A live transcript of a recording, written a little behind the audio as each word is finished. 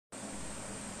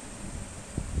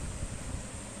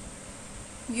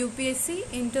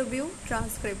UPSC interview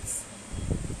transcripts.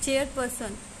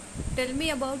 Chairperson, tell me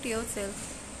about yourself.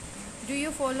 Do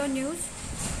you follow news?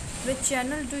 Which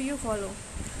channel do you follow?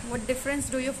 What difference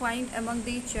do you find among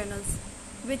these channels?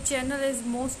 Which channel is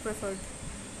most preferred?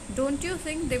 Don't you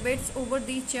think debates over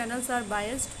these channels are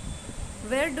biased?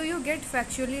 Where do you get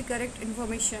factually correct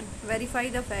information? Verify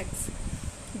the facts.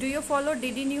 Do you follow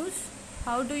DD News?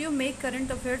 How do you make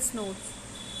current affairs notes?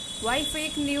 Why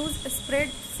fake news spread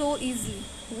so easily?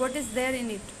 What is there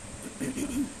in it?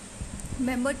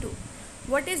 Member 2.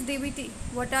 What is DBT?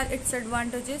 What are its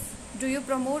advantages? Do you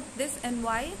promote this and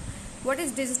why? What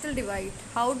is digital divide?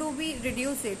 How do we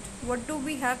reduce it? What do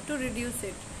we have to reduce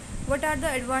it? What are the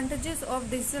advantages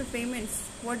of digital payments?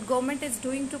 What government is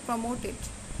doing to promote it?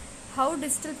 How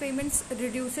digital payments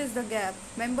reduces the gap?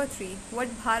 Member 3. What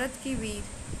Bharat Ki Veer?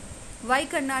 Why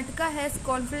Karnataka has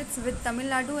conflicts with Tamil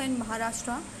Nadu and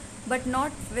Maharashtra but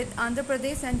not with Andhra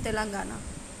Pradesh and Telangana?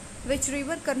 Which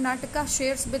river Karnataka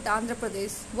shares with Andhra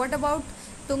Pradesh? What about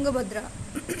Tungabhadra?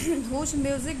 Whose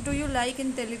music do you like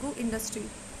in Telugu industry?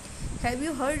 Have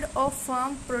you heard of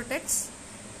farm protests?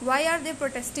 Why are they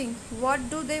protesting? What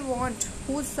do they want?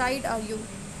 Whose side are you?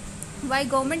 Why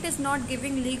government is not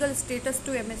giving legal status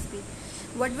to MSP?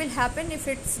 What will happen if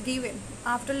it's given?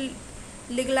 After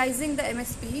legalizing the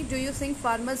MSP, do you think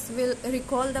farmers will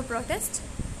recall the protest?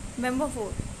 Member 4.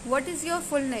 What is your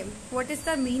full name? What is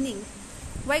the meaning?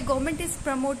 Why government is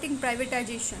promoting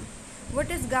privatization? What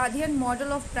is Gandhian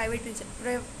model of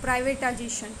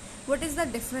privatization? What is the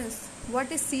difference?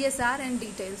 What is CSR and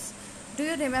details? Do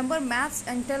you remember maths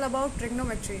and tell about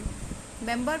trigonometry?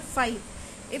 Member 5.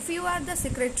 If you are the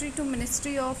Secretary to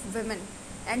Ministry of Women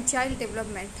and Child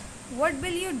Development, what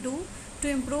will you do to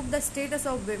improve the status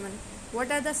of women?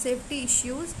 What are the safety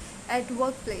issues at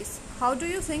workplace? How do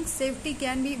you think safety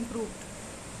can be improved?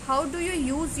 How do you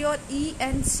use your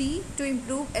E&C to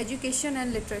improve education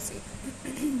and literacy?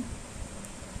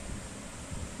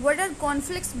 What are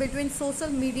conflicts between social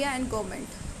media and government?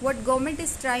 What government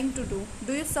is trying to do?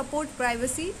 Do you support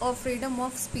privacy or freedom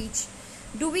of speech?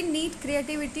 Do we need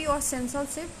creativity or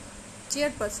censorship?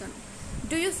 Chairperson,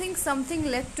 do you think something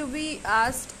left to be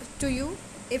asked to you?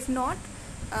 If not,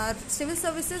 civil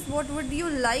services, what would you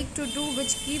like to do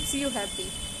which keeps you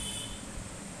happy?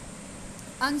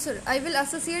 Answer, I will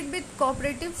associate with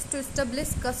cooperatives to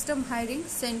establish custom hiring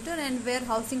center and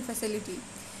warehousing facility.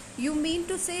 You mean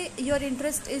to say your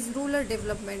interest is rural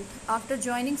development. After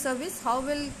joining service, how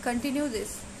will continue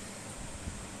this?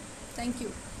 Thank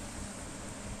you.